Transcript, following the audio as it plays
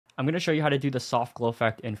I'm going to show you how to do the soft glow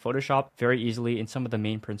effect in Photoshop very easily in some of the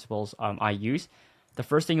main principles I use. The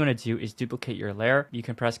first thing you want to do is duplicate your layer. You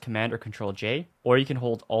can press Command or Control J, or you can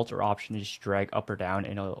hold Alt or Option and just drag up or down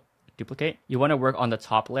and it'll duplicate. You want to work on the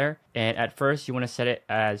top layer, and at first you want to set it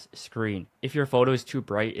as screen. If your photo is too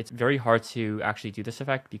bright, it's very hard to actually do this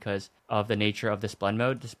effect because of the nature of this blend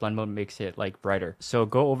mode. This blend mode makes it like brighter. So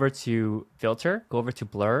go over to filter, go over to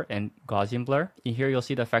blur and Gaussian blur. In here you'll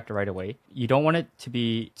see the effect right away. You don't want it to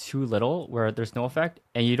be too little where there's no effect,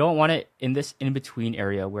 and you don't want it in this in-between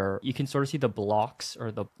area where you can sort of see the blocks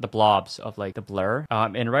or the blobs of like the blur.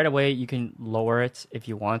 And right away you can lower it if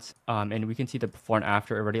you want, and we can see the before and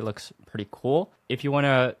after. It already looks pretty cool. If you want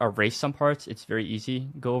to erase some parts, it's very easy.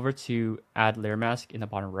 Go over to add layer mask in the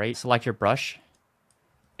bottom right, select your brush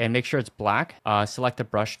and make sure it's black. Select the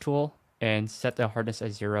brush tool and set the hardness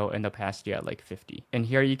at 0 and the opacity at like 50. And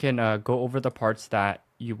here you can go over the parts that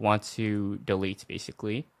you want to delete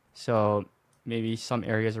basically. So maybe some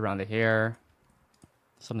areas around the hair,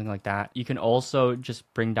 something like that. You can also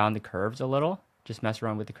just bring down the curves a little. Just mess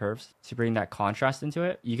around with the curves to bring that contrast into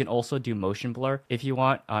it. You can also do motion blur if you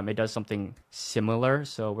want. It does something similar.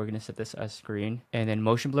 So we're going to set this as screen. And then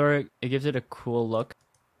motion blur, it gives it a cool look.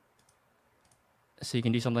 So you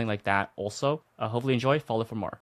can do something like that also. Hopefully enjoy. Follow for more.